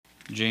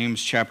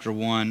James chapter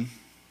 1,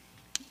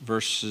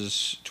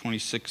 verses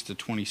 26 to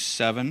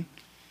 27.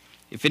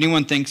 If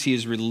anyone thinks he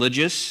is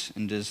religious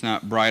and does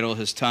not bridle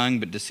his tongue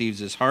but deceives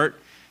his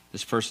heart,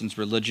 this person's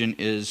religion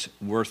is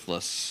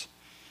worthless.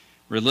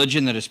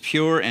 Religion that is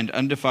pure and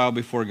undefiled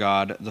before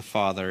God the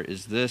Father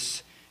is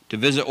this: to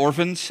visit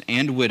orphans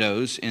and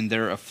widows in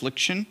their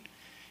affliction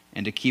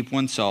and to keep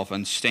oneself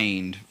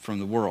unstained from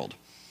the world.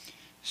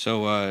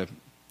 So,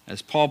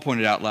 as Paul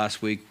pointed out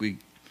last week, we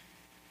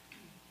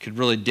could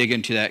really dig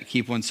into that,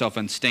 keep oneself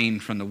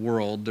unstained from the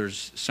world.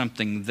 There's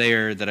something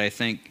there that I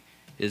think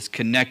is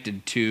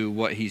connected to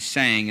what he's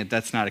saying, and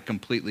that's not a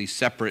completely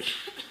separate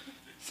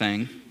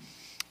thing.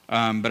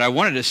 But I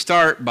wanted to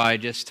start by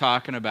just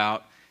talking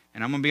about,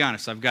 and I'm going to be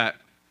honest, I've got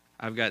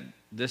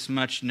this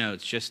much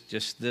notes,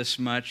 just this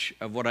much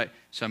of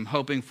so I'm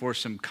hoping for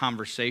some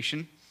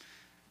conversation.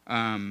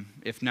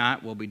 If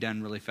not, we'll be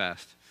done really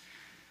fast.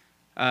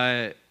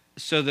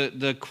 So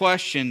the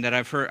question that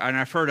I've heard, and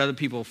I've heard other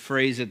people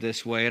phrase it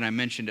this way, and I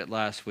mentioned it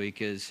last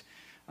week, is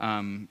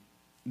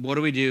what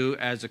do we do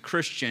as a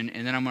Christian?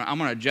 And then I'm going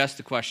to adjust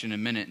the question in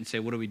a minute and say,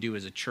 what do we do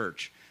as a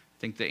church? I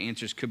think the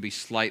answers could be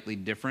slightly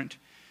different.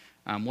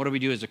 What do we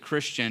do as a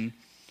Christian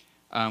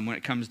when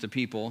it comes to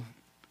people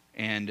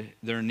and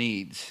their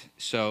needs?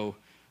 So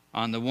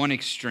on the one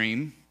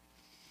extreme,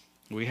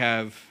 we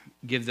have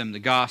give them the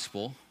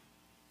gospel.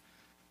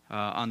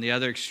 On the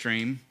other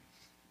extreme,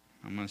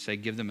 I'm going to say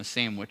give them a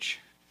sandwich,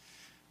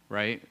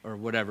 right? Or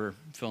whatever,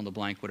 fill in the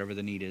blank, whatever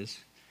the need is.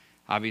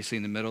 Obviously,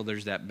 in the middle,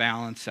 there's that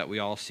balance that we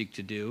all seek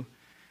to do.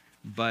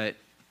 But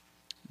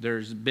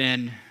there's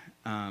been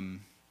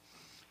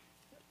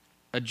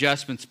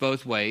adjustments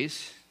both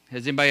ways.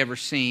 Has anybody ever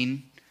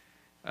seen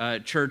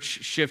church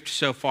shift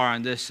so far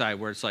on this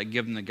side where it's like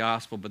give them the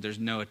gospel, but there's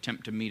no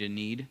attempt to meet a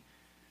need?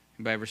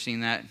 Anybody ever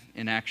seen that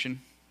in action?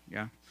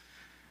 Yeah.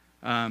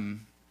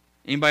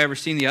 Anybody ever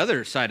seen the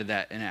other side of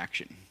that in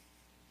action?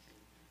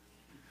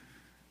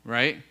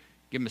 Right?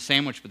 Give them a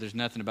sandwich, but there's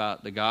nothing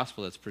about the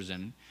gospel that's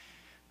presented.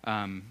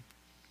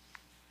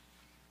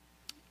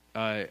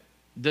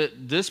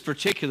 This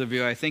particular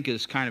view, I think,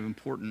 is kind of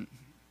important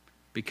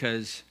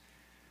because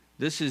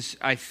this is,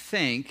 I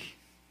think,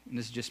 and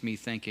this is just me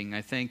thinking,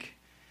 I think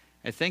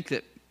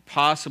that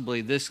possibly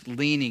this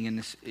leaning in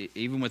this,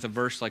 even with a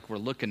verse like we're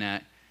looking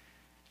at,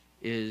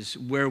 is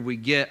where we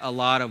get a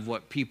lot of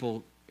what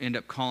people end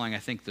up calling, I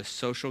think, the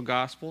social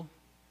gospel.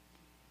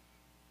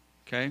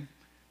 Okay?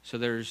 So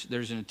there's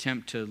an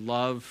attempt to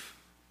love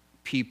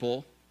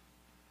people,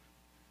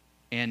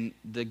 and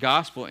the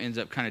gospel ends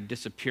up kind of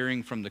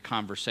disappearing from the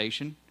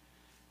conversation,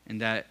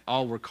 and that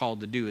all we're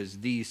called to do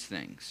is these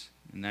things.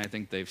 And I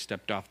think they've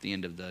stepped off the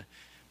end of the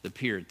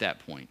pier at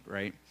that point,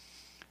 right?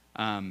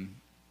 Let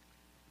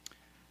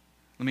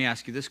me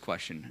ask you this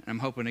question. I'm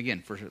hoping,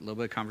 again, for a little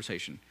bit of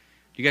conversation.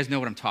 Do you guys know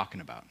what I'm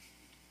talking about?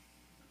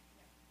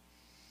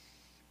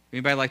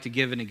 Anybody like to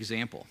give an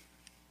example?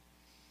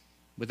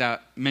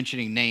 Without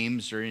mentioning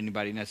names or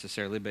anybody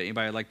necessarily, but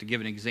anybody like to give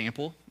an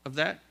example of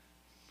that?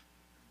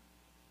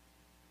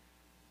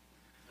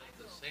 Like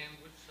the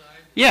sandwich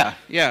side?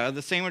 Yeah,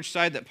 the sandwich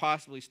side that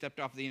possibly stepped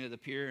off the end of the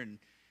pier and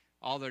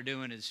all they're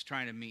doing is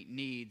trying to meet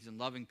needs and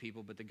loving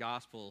people, but the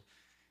gospel,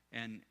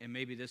 and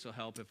maybe this will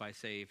help if I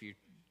say, if you,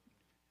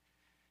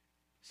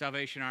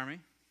 Salvation Army,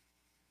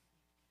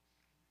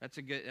 that's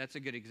a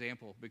good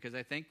example, because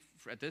I think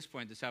at this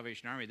point, the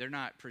Salvation Army, they're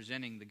not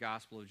presenting the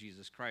gospel of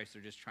Jesus Christ.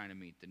 They're just trying to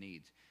meet the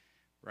needs,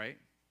 right?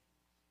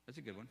 That's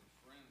a good one.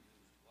 A friend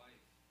whose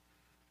wife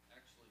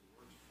actually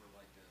works for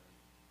like a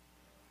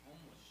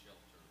homeless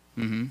shelter,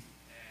 and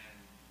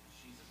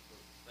she's a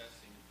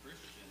professing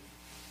Christian,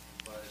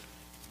 but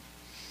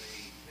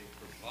they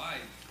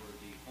provide for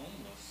the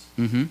homeless,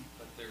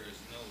 but there is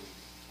no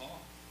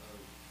talk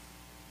of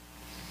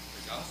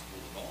the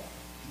gospel at all.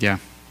 Yeah.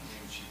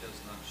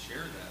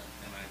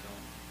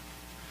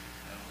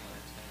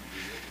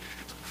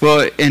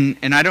 Well,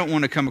 and I don't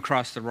want to come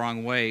across the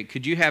wrong way.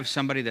 Could you have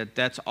somebody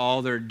that's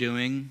all they're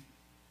doing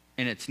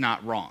and it's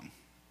not wrong?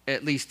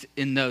 At least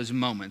in those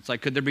moments.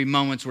 Like, could there be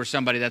moments where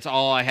somebody, that's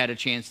all I had a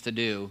chance to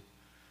do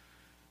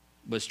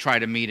was try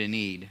to meet a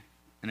need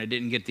and I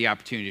didn't get the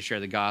opportunity to share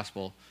the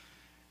gospel?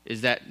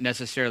 Is that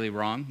necessarily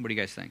wrong? What do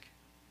you guys think?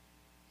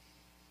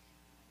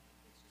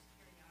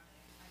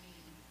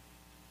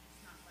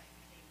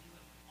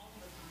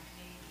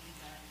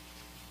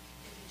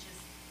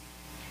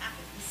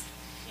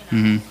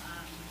 Mm-hmm.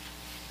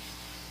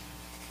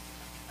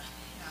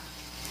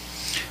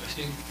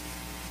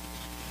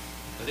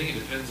 I think it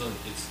depends on.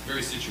 It's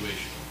very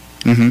situational.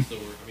 Mm-hmm. So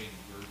we're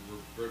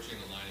broaching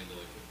a line into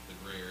like the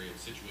gray area of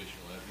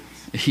situational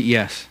evidence.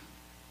 Yes.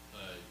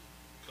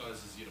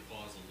 Causes you to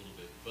pause a little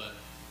bit, but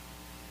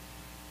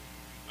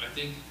I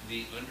think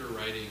the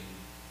underwriting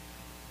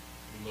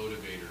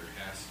motivator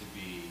has to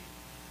be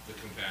the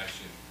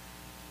compassion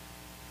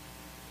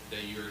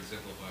that you're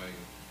exemplifying.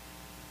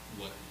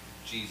 What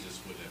Jesus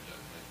would have done.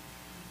 Like,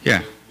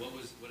 yeah. So what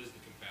does the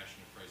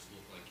compassion of Christ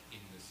look like in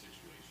this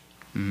situation?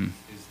 Mm-hmm.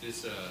 Is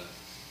this a,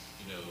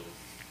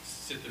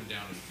 sit them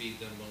down and feed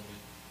them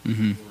moment?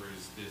 Mm-hmm. or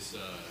is this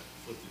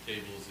flip the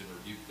tables and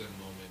rebuke them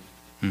moment?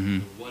 Mm-hmm.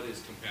 What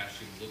does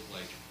compassion look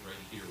like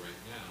right here,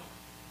 right now?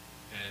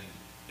 And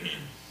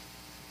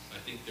I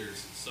think there's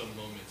some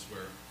moments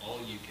where all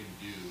you can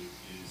do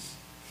is,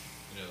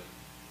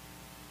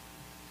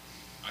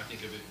 I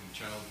think of it in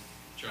child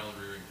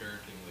rearing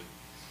parenting, like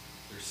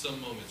there's some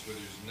moments where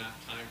there's not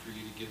time for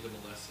you to give them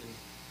a lesson.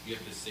 You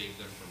have to save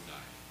them from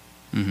dying.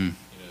 Mm-hmm.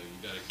 You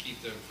got to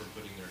keep them from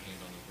putting their hand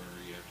on the burner.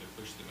 You have to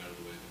push them out of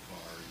the way of the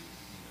car.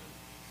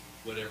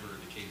 Whatever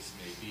the case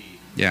may be.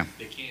 Yeah.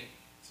 They can't.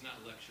 It's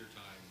not lecture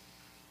time.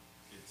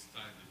 It's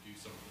time to do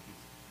something.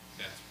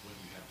 That's when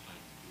you have time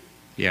to do it.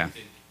 Yeah. I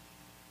think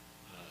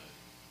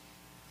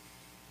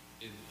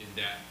in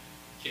that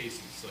case,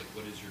 it's like,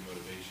 what is your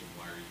motivation?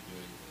 Why are you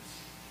doing this?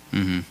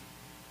 Mm-hmm.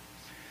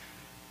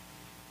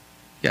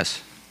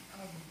 Yes.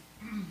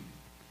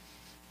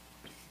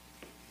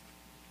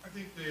 I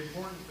think the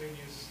important thing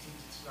is to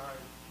decide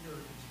or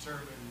to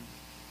determine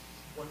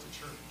what's a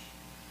church.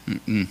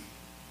 Mm-hmm.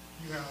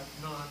 You have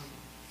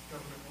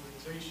non-government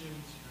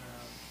organizations, you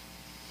have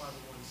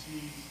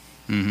 501c,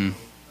 Mm-hmm.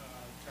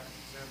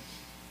 tax-exempt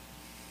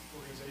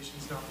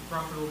organizations,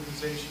 not-for-profit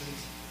organizations.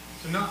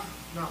 So not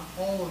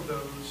all of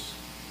those,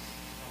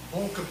 a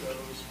bulk of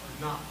those are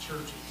not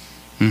churches.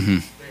 Mm-hmm.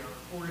 They are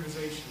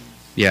organizations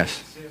Yes.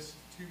 that exist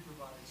to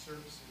provide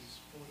services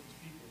for these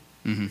people.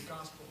 Mm-hmm. The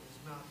gospel is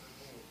not their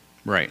goal.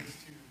 Right. It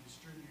is to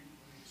distribute and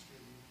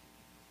redistribute.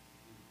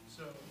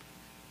 So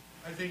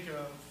I think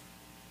of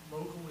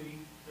locally,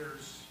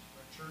 there's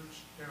a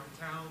church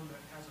downtown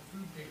that has a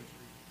food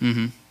pantry.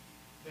 Mm-hmm.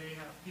 They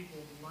have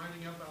people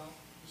lining up out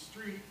the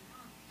street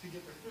to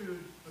get their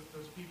food, but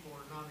those people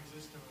are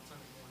non-existent on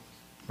Sunday mornings.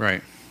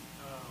 Right.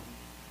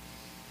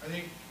 I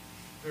think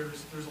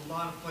there's a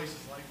lot of places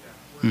like that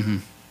where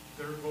Mm-hmm.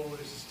 their goal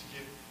is to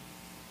get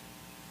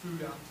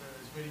food out to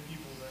as many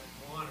people that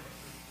want it,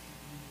 or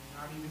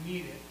not even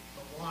need it,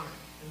 but want it.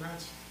 And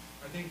that's,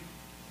 I think,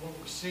 what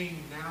we're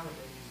seeing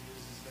nowadays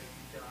is that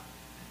you've got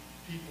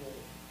people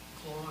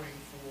clawing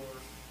for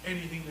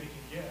anything they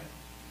can get.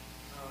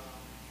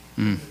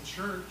 Mm. The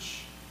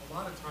church, a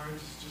lot of times,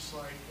 is just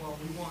like, well,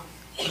 we want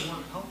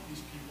to help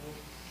these people,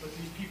 but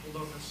these people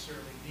don't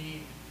necessarily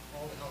need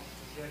all the help that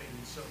they're getting,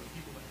 and so the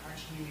people that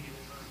actually need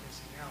it are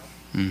missing out.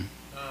 Mm.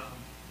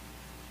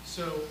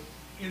 So,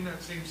 in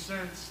that same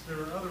sense, there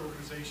are other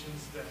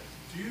organizations that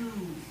do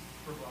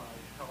provide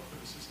help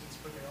and assistance,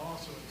 but they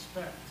also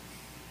expect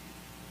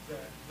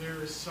that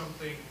there is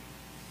something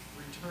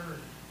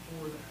returned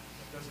for that.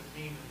 That doesn't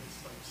mean that it's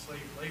like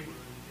slave labor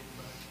or anything,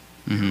 but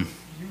Mm-hmm.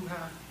 you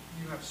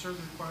have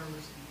certain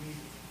requirements that you need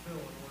to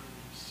fulfill in order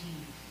to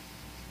receive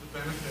the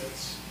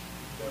benefits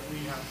that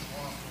we have to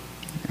offer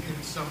in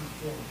some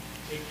form.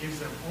 It gives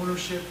them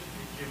ownership,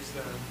 it gives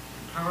them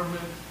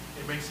empowerment,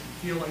 it makes them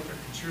feel like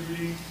they're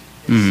contributing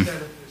Mhm.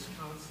 instead of this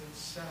constant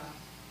sap.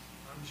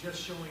 I'm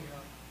just showing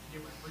up,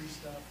 get my free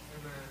stuff,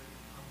 and then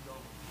I'm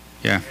going.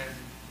 Yeah. And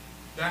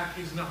that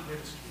is not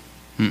ministry.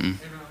 Mm-mm.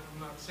 And I'm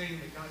not saying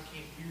that God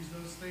can't use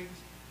those things,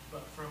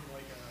 but from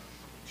a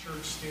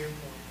church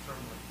standpoint, from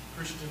a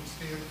Christian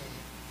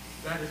standpoint,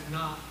 that is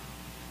not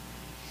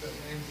the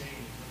end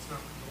game. That's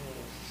not the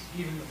goal.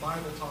 Even the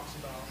Bible talks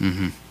about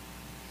Mm-hmm.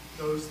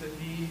 those that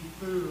need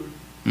food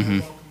Mhm.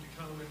 are welcome to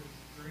come and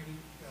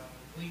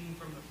glean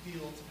from the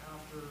fields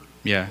after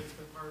Yeah. it's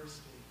been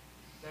harvested.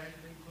 They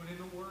put in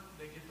the work,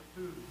 they get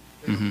the food.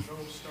 They Mhm. don't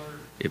go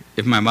starve.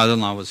 If my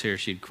mother-in-law was here,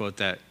 she'd quote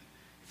that,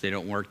 if they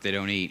don't work, they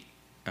don't eat,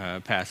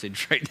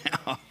 passage right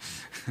now.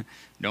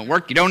 Don't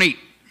work, you don't eat.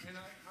 And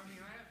I mean,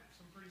 I have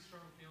some pretty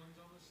strong feelings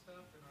on this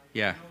stuff, and I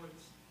Yeah. know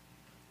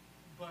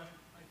but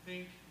I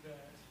think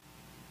that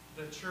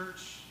the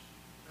church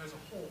as a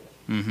whole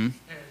Mm-hmm.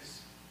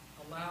 has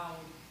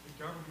allowed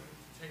the government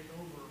to take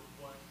over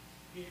what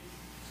it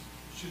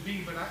should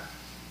be. But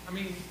I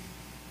mean,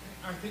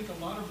 I think a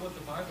lot of what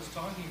the Bible's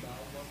talking about,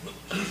 what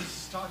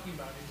Jesus is talking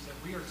about, is that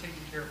we are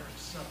taking care of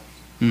ourselves.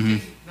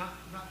 Mhm.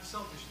 Not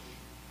selfishly.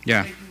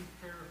 Yeah. Taking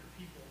care of the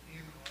people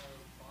in our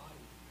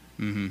body.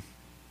 Mm-hmm.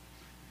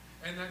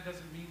 And that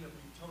doesn't mean that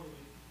we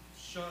totally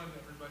shun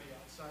everybody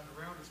outside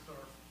around us, but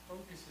our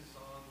focus is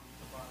on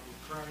the body of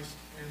Christ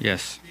and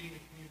Yes. being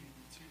a community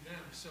to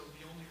them. So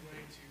the only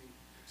way to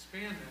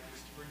expand that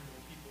is to bring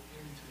more people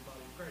into the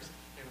body of Christ.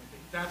 And I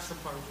think that's the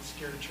part that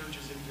scared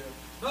churches into,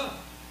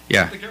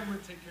 Yeah. let the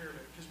government take care of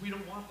it, because we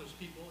don't want those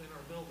people in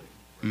our building.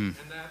 Mm.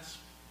 And that's,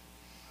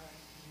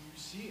 you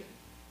see it.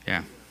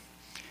 Yeah.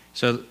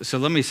 So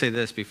let me say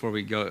this before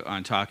we go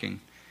on talking.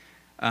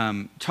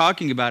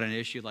 Talking about an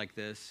issue like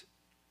this,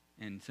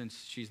 and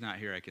since she's not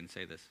here, I can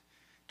say this.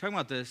 Talking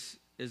about this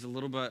is a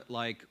little bit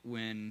like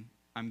when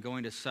I'm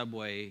going to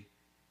Subway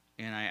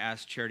and I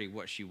ask Charity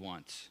what she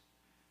wants.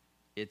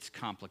 It's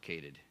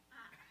complicated.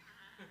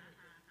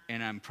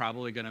 And I'm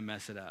probably going to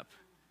mess it up.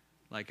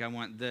 Like, I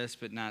want this,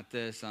 but not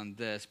this on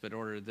this, but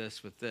order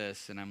this with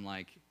this. And I'm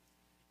like,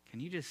 can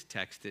you just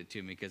text it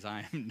to me? Because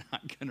I am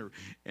not going to.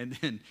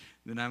 And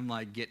then I'm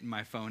like getting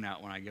my phone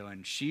out when I go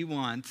in. She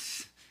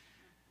wants,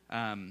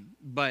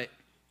 but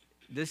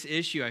this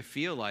issue, I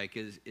feel like,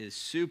 is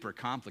super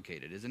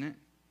complicated, isn't it?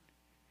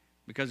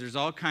 Because there's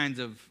all kinds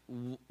of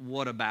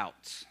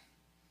whatabouts.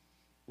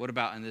 What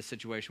about in this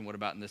situation? What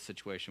about in this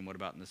situation? What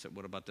about in this?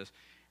 What about this?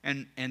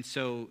 And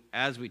so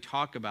as we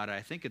talk about it,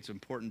 I think it's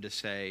important to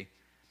say,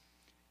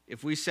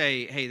 if we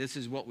say, hey, this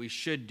is what we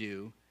should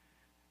do,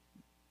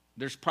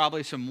 there's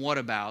probably some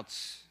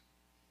whatabouts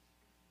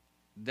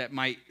that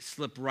might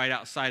slip right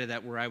outside of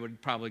that where I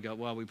would probably go,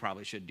 well, we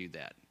probably should do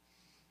that.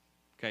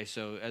 Okay,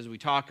 so as we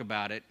talk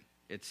about it,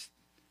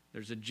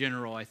 there's a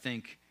general, I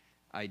think,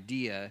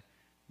 idea,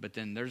 but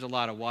then there's a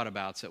lot of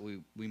whatabouts that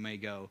we may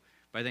go.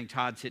 But I think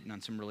Todd's hitting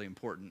on some really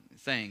important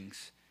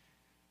things,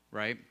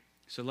 right?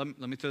 So let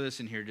me throw this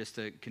in here just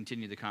to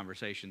continue the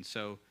conversation.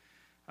 So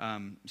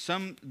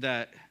some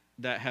that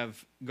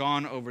have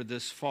gone over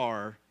this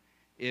far,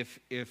 if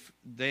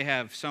they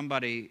have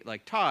somebody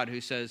like Todd who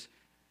says,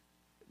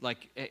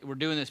 like, hey, we're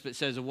doing this, but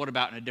says, well, what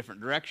about in a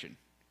different direction?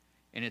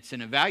 And it's an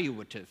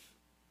evaluative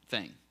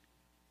thing,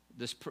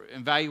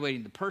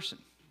 evaluating the person.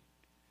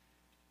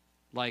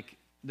 Like,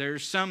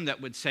 there's some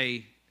that would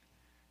say,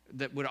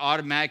 that would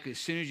automatically, as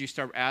soon as you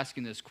start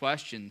asking those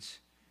questions,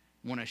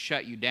 want to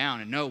shut you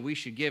down and no, we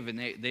should give. And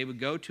they would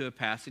go to a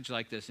passage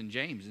like this in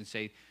James and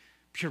say,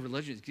 pure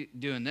religion is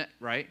doing that,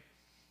 right?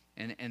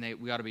 And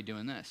we ought to be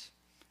doing this.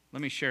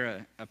 Let me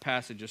share a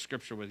passage of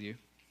Scripture with you.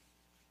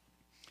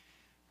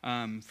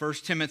 1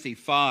 Timothy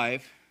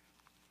 5,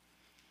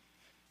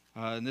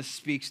 and this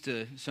speaks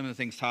to some of the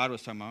things Todd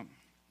was talking about.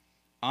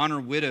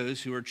 Honor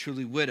widows who are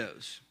truly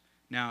widows.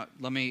 Now,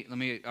 I'll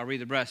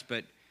read the rest,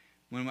 but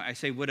when I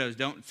say widows,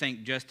 don't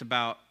think just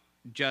about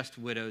just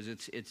widows.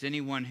 It's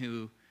anyone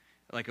who,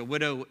 like a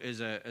widow is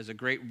a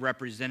great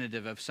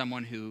representative of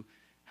someone who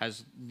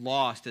has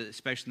lost,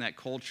 especially in that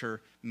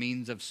culture,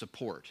 means of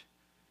support.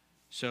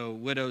 So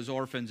widows,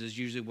 orphans is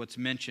usually what's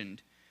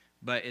mentioned,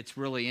 but it's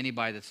really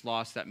anybody that's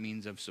lost that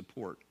means of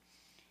support.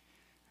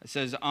 It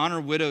says, honor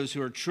widows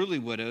who are truly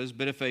widows,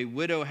 but if a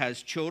widow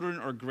has children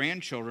or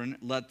grandchildren,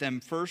 let them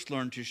first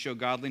learn to show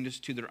godliness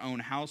to their own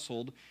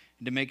household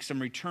and to make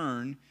some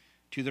return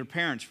to their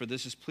parents, for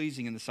this is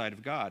pleasing in the sight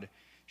of God.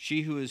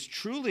 She who is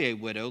truly a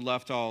widow,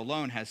 left all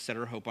alone, has set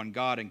her hope on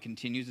God and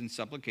continues in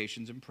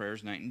supplications and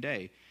prayers night and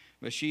day.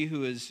 But she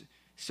who is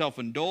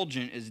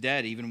self-indulgent is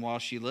dead even while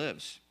she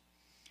lives.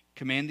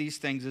 Command these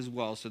things as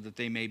well so that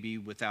they may be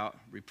without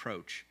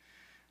reproach.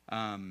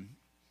 And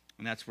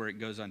that's where it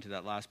goes on to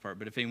that last part.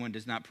 But if anyone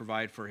does not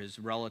provide for his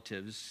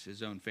relatives,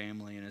 his own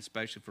family, and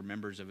especially for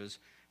members of his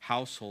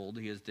household,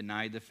 he has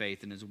denied the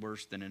faith and is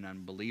worse than an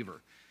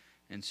unbeliever.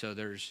 And so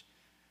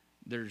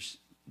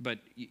but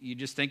you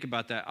just think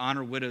about that.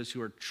 Honor widows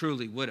who are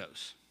truly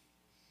widows,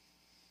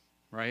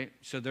 right?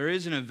 So there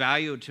is an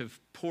evaluative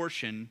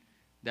portion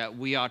that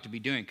we ought to be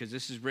doing, because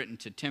this is written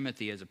to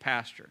Timothy as a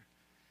pastor.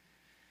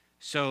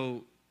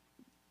 So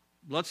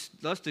let's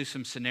do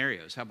some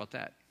scenarios. How about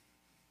that?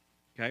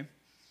 Okay?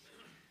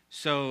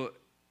 So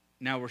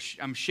now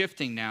I'm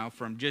shifting now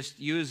from just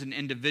you as an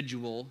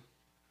individual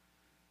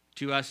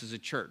to us as a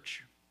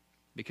church.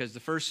 Because the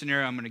first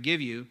scenario I'm going to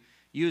give you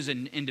as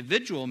an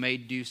individual may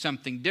do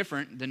something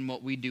different than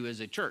what we do as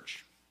a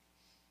church.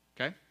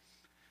 Okay?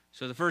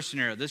 So the first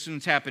scenario, this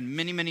one's happened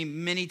many, many,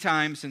 many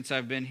times since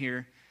I've been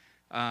here.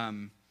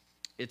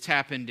 It's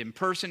happened in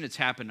person. It's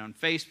happened on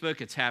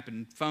Facebook. It's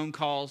happened phone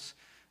calls.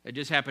 It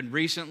just happened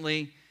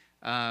recently.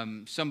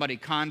 Somebody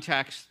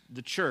contacts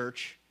the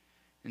church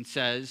and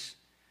says,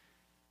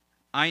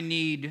 I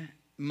need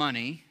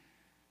money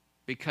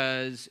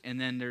because, and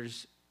then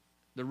there's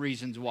the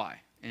reasons why.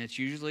 And it's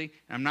usually,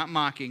 and I'm not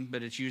mocking,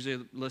 but it's usually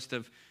a list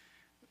of,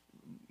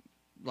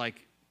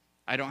 like,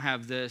 I don't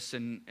have this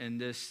and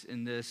this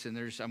and this,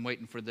 and I'm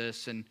waiting for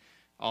this, and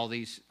all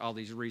these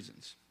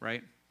reasons,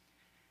 right?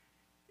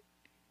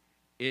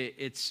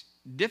 It's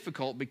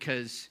difficult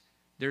because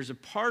there's a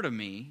part of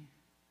me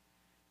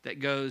that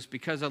goes,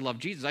 because I love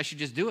Jesus, I should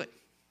just do it.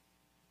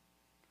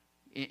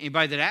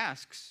 Anybody that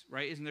asks,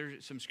 right? Isn't there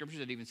some scriptures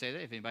that even say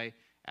that? If anybody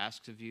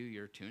asks of you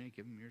your tunic,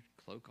 give them your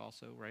cloak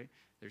also, right?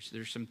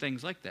 There's some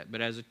things like that.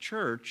 But as a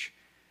church,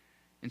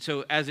 and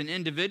so as an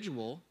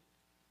individual,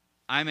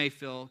 I may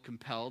feel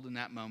compelled in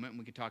that moment, and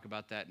we can talk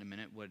about that in a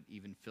minute, what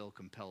even feel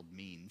compelled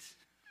means,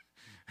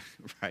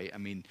 right? I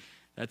mean,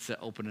 that's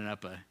opening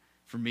up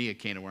for me, a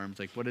can of worms.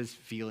 Like, what does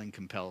feeling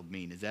compelled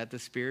mean? Is that the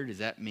Spirit? Is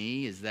that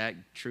me? Is that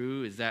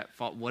true? Is that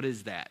false? What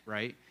is that,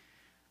 right?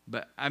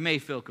 But I may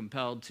feel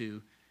compelled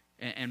to,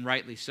 and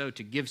rightly so,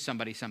 to give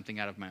somebody something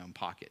out of my own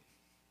pocket.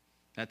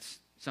 That's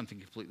something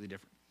completely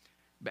different.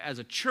 But as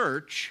a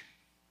church,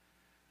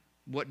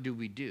 what do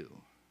we do,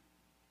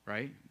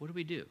 right? What do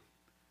we do?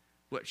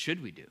 What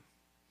should we do?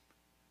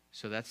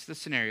 So that's the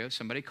scenario.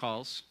 Somebody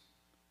calls,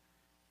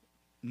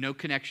 no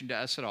connection to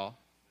us at all,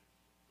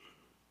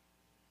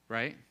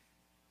 right?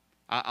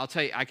 I'll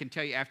tell you, I can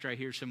tell you after I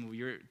hear some of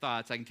your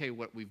thoughts, I can tell you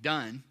what we've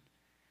done.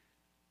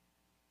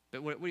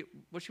 But what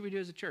should we do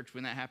as a church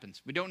when that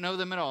happens? We don't know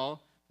them at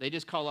all. They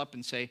just call up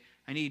and say,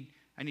 I need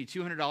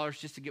 $200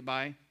 just to get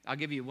by. I'll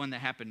give you one that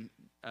happened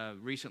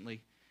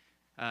recently.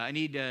 I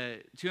need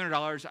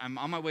 $200. I'm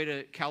on my way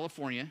to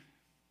California.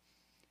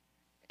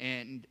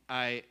 and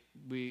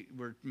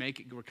we're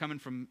coming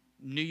from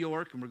New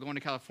York, and we're going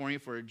to California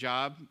for a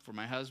job for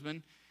my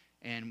husband,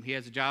 and he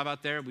has a job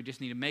out there. We just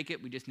need to make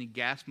it. We just need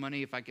gas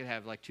money. If I could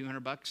have like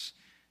 $200,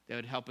 that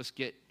would help us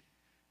get,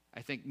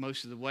 I think,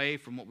 most of the way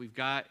from what we've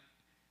got,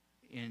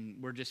 and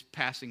we're just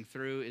passing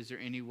through. Is there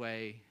any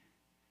way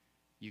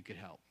you could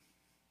help?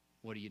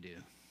 What do you do?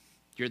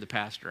 You're the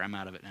pastor. I'm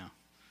out of it now.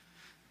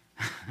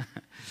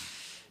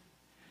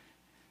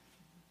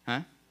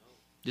 Huh?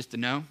 Just a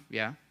no?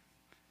 Yeah.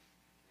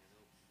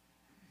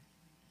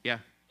 Yeah.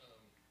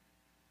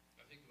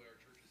 I think the way our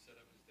church is set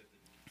up is that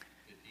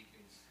the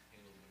deacons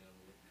handle the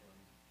benevolent fund.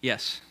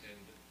 Yes.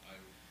 And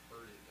I've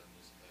heard it done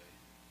this way,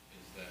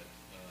 is that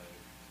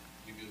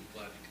we'd be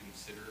glad to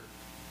consider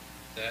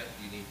that.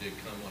 You need to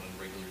come on a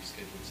regularly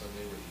scheduled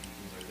Sunday where the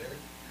deacons are there,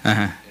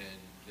 Uh-huh. and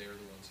they're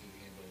the ones who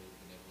handle the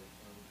benevolent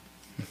fund.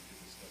 We'd like to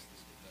discuss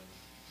this with them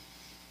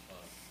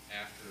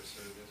after a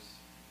service.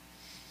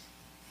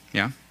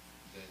 Yeah.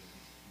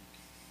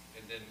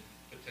 And then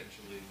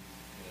potentially,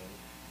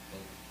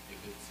 if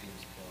it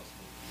seems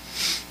possible.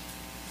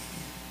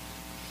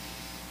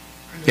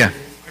 Yeah.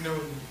 I know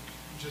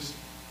just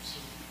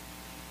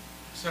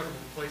several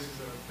places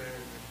that I've been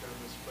and have done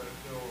this, but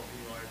they'll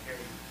be like, hey,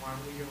 why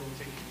don't we go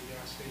take you to the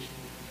gas station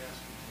with the gas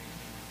container?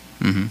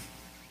 Mm-hmm.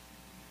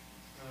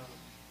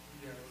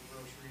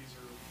 Groceries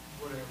or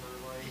whatever,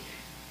 like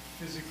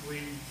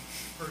physically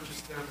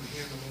purchase them and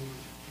hand them over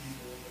to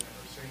people that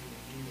are saying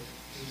they need it.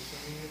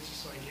 It's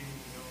just like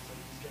anything else, like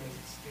these guys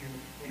that stand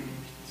at the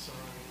corners with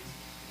signs.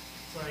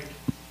 It's like,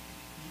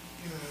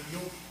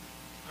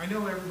 I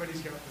know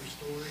everybody's got their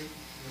story,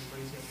 and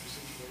everybody's got their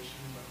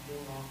situation, but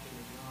more often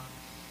than not,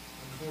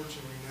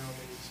 unfortunately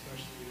nowadays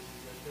especially, is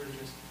that they're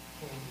just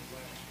pulling the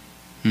leg.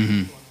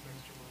 Mm-hmm. Want some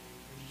extra money,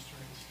 they're just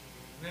trying to steal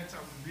it. And that's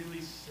a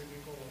really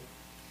cynical,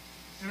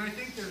 and I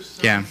think there's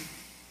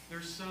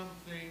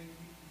something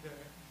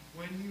that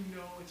when you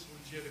know it's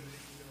legitimate,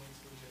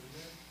 it's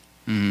legitimate.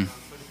 Mm-hmm.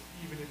 But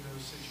even in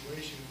those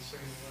situations, saying,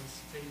 let's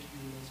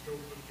go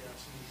put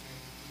gas in the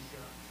tank, we do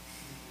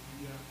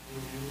that for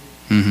you.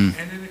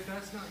 Mm-hmm. And then if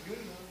that's not good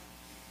enough,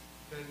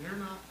 then they're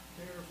not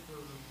there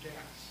for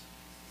gas.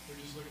 They're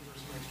just looking for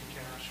some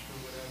extra cash for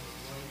whatever.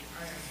 Like,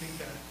 I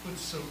think that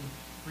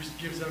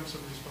gives them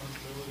some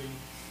responsibility.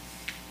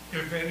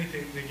 If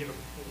anything, they get a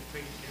full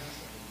tank of gas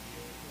out of the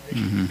deal, right?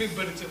 Mm-hmm.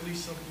 But it's at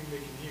least something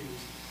they can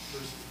use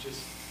versus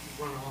just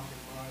run off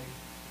and buy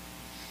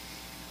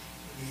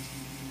an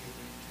ATV and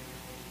then take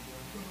it home and be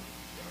like, oh,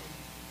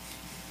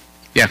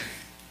 Yeah.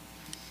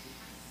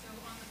 I'm so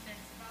on the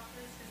fence about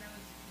this because I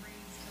was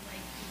raised to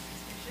like be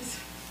suspicious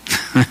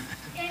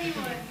of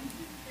anyone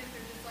if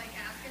they're just like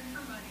asking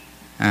for money.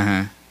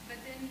 Uh-huh.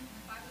 But then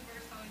the Bible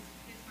verse always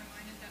hits my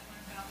mind is that one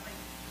about like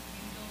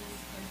angels,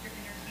 like you're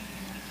entertaining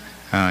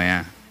angels. Oh,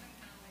 yeah. And then I'm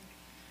kind of like,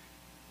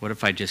 What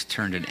if I just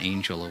turned an and I hope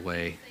angel more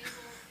away? people say,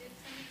 well, if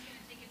somebody's going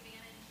to take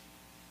advantage,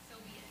 so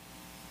be it.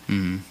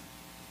 Mm-hmm.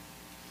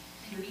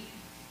 And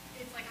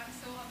it's like I'm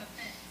so on the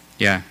fence.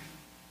 Yeah.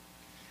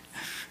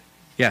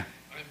 Yeah.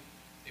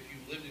 If you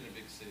lived in a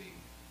big city,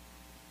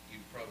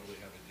 you'd probably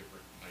have a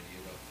different idea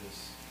about this.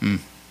 Mm.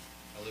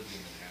 I lived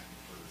in Manhattan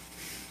for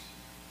years,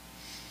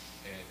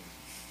 and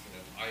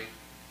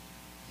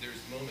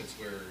there's moments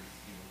where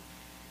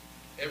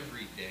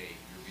every day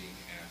you're being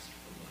asked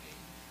for money,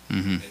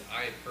 Mm-hmm. and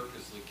I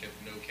purposely kept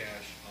no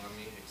cash on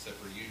me except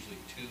for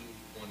usually two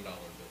 $1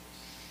 bills,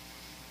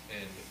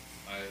 and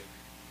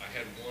I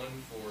had one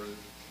for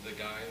the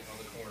guy on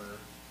the corner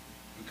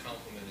who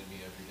complimented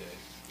me every day.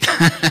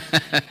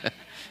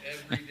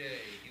 Every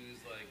day he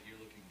was like, "You're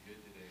looking good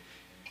today,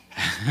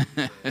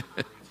 man.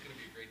 It's gonna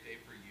be a great day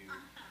for you."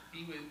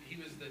 He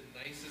was the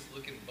nicest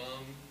looking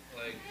bum,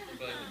 but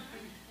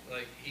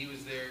he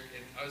was there,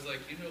 and I was like,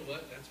 you know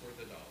what? That's worth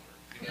 $1.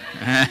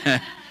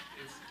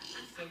 It's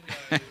some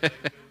guy like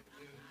that's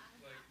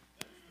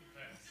the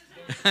best.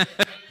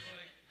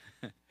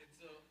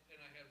 And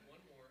I had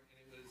one more, and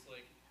it was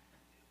like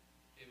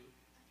it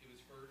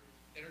was for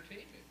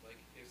entertainment. Like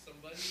if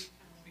somebody,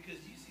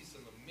 because you see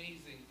some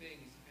amazing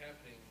things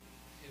happening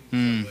in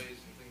subways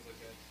and things like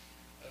that.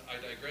 I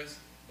digress,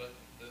 but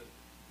the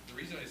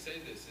reason I say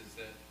this is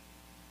that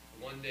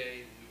one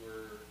day we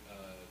were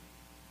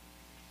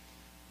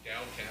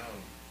downtown,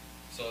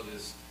 saw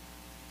this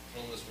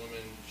homeless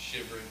woman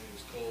shivering. It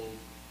was cold,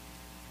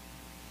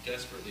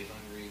 desperately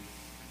hungry,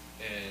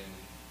 and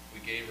we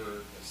gave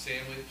her a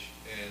sandwich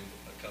and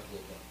a couple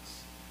of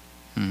bucks.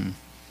 Mm.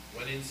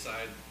 Went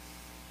inside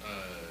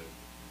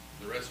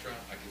the restaurant.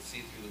 I could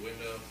see through the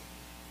window,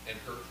 and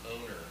her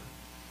owner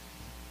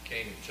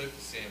came and took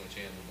the sandwich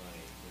and the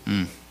money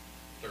within like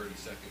 30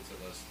 seconds of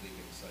us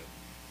leaving the site.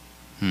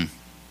 Mm.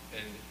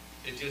 And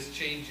it just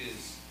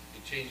changes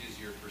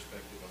your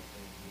perspective on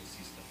things when you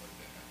see stuff like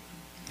that happen.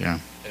 Yeah.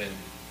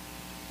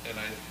 And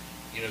I,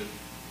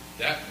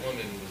 that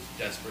woman was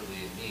desperately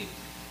in need,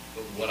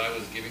 but what I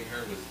was giving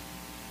her was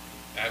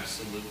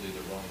absolutely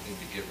the wrong thing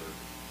to give her.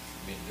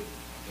 I mean,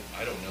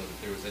 I don't know that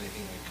there was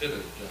anything I could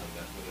have done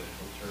that would have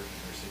helped her in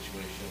her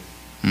situation.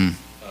 Mm.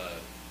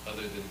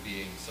 other than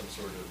being some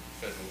sort of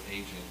federal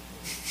agent.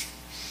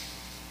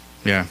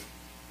 Yeah.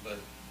 But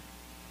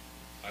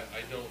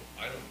I don't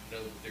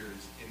know that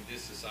there's, in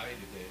this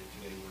society today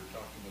we're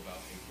talking about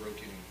a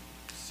broken,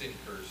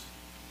 sin-cursed,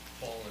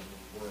 fallen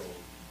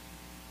world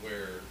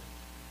where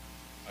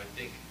I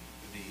think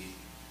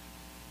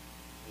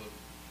what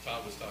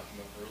Todd was talking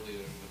about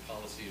earlier, the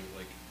policy of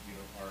like,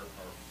 our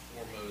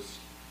foremost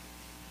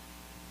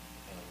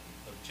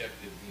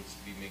objective needs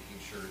to be making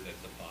sure that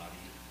the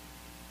body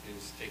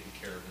is taken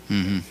care of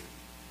and protected.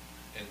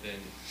 And then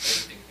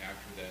everything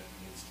after that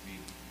needs to be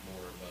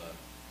more of a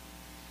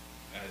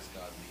as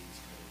God leads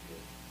kind of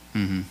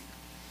deal.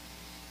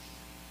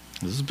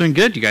 This has been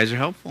good. You guys are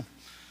helpful.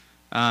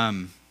 Yeah.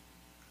 Not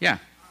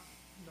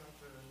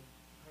to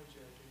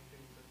hijack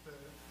anything,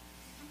 but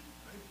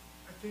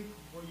I think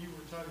what you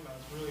were talking about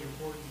is really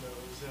important,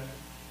 though, is that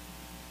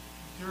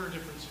there are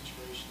different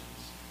situations.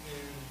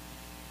 And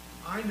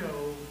I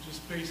know,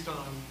 just based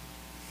on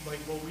like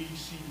what we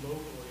see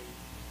locally,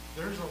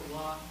 there are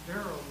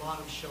a lot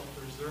of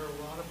shelters. There are a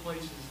lot of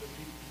places that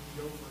people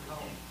can go for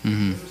help.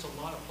 There's a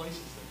lot of places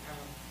that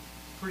have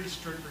pretty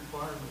strict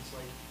requirements,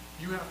 like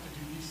you have to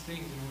do these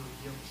things in order to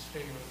be able to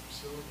stay in our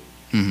facility.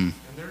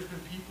 And there's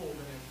been people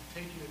that have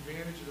taken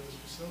advantage of those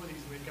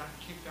facilities and they've gotten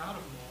kicked out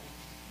of them all,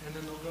 and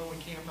then they'll go and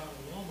camp out at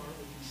Walmart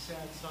with these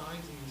sad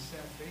signs and these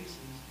sad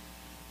faces.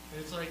 And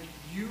it's like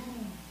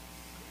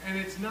and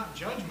it's not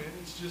judgment,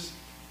 it's just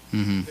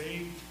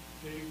they've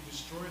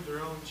destroyed their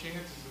own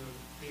chances of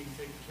being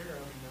taken care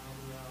of, and now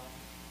they're out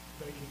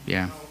begging for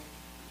help.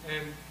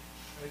 And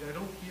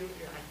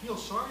I feel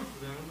sorry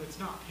for them. It's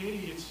not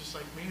pity, it's just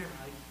like, man,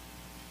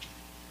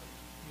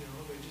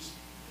 they just,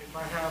 if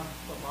I have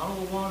a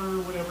bottle of water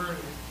or whatever,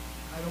 and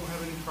I don't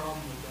have any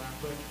problem with that.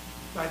 But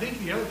I think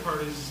the other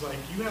part is like,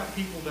 you have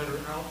people that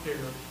are out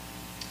there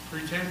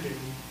pretending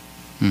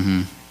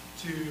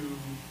to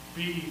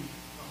be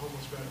a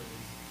homeless veteran.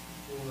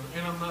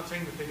 And I'm not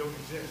saying that they don't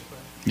exist,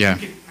 but you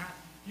can,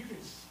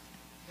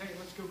 hey,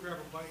 let's go grab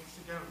a bite,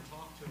 sit down and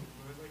talk to them.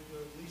 Like,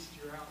 at least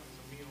you're out as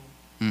a meal.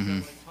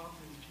 Like, talk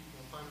to these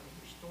people and find out what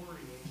their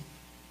story is.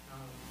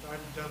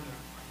 I've done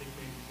that, I think,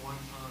 maybe one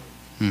time.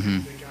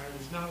 The guy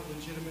was not a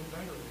legitimate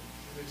veteran.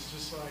 And it's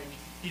just like,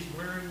 he's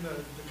wearing the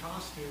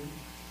costume,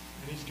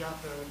 and he's got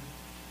the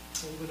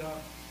folded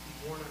up,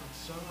 worn out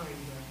sign,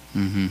 but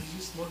he's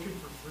just looking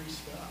for free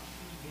stuff.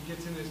 He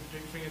gets in his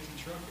big fancy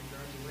truck and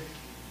drives away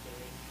from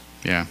everything.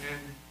 Yeah.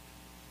 And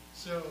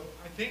so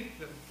I think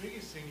the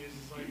biggest thing is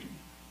like,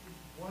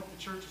 what the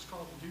church is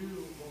called to do,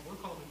 what we're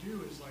called to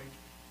do is like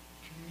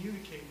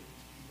communicate with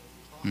these people,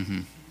 talk to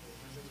these people.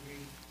 That doesn't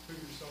mean put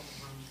yourself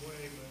in harm's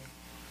way,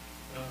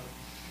 but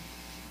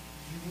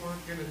you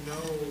aren't going to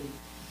know.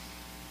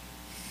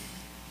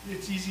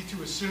 It's easy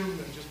to assume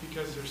that just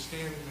because they're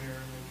standing there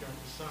and they've got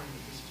the sign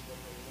that this is what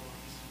they want,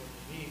 this is what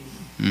they need,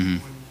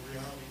 when in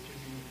reality it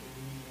could be that they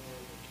need more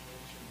of a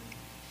connection.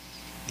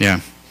 Yeah.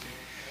 Also,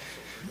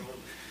 they're going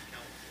to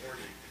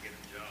California to get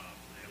a job,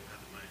 and they don't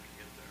have the money to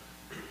get there.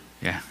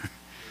 Yeah.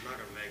 They're not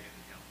going to make it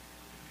in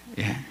California.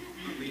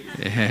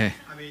 Yeah.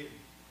 I mean,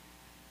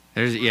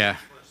 There's, I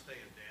just want to stay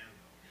in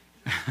Danville.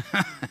 There's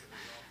all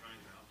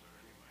kinds out there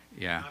anyway.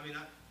 Yeah. I mean,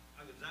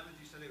 is that what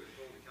you said, he was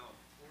going to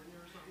California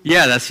or something?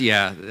 Yeah,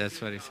 that's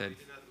what he said. He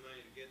didn't have the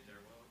money to get there.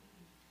 Well,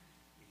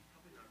 he's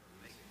probably not going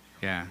to make it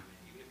in Yeah.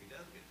 California, even if he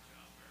does get a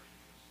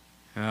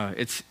job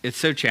there. It's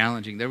so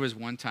challenging. There was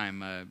one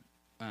time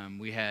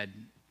we had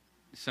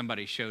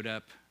somebody showed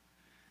up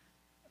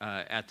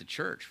at the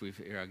church.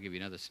 Here, I'll give you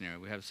another scenario.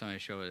 We have somebody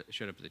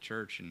showed up at the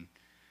church, and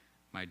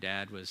my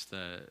dad was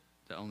the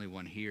only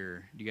one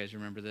here. Do you guys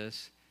remember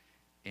this?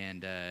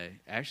 And I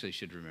actually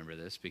should remember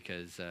this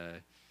because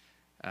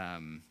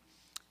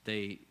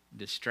they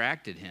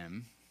distracted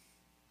him.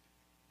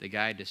 The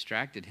guy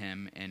distracted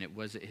him, and it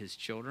wasn't his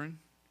children.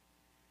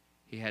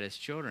 He had his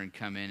children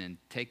come in and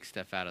take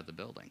stuff out of the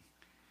building.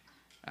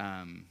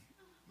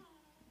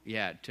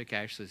 It took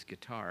Ashley's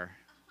guitar.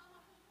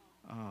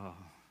 Oh,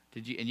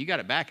 did you? And you got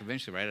it back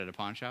eventually, right, at a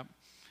pawn shop?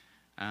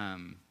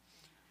 And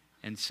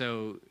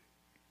so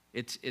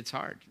it's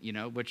hard,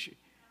 which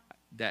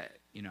that,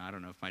 I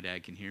don't know if my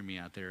dad can hear me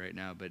out there right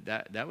now, but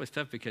that was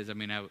tough because, I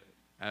mean, I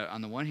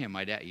on the one hand,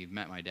 my dad, you've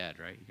met my dad,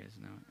 right? You guys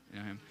know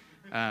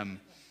him?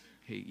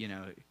 He,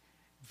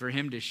 for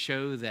him to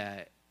show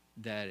that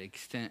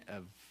extent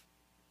of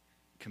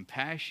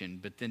compassion,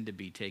 but then to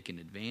be taken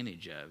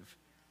advantage of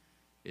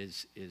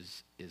is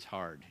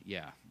hard.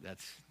 Yeah,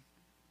 that's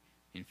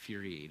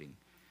infuriating.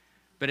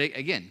 But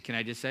again, can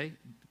I just say,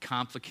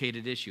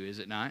 complicated issue, is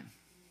it not?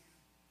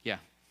 Yeah.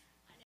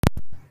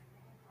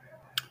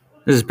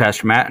 This is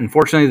Pastor Matt.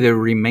 Unfortunately, the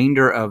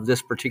remainder of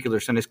this particular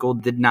Sunday school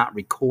did not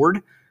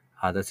record.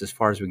 That's as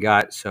far as we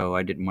got, so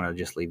I didn't want to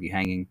just leave you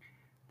hanging.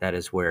 That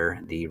is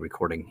where the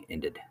recording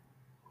ended.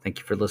 Thank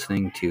you for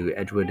listening to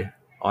Edgewood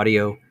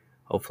Audio.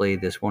 Hopefully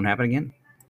this won't happen again.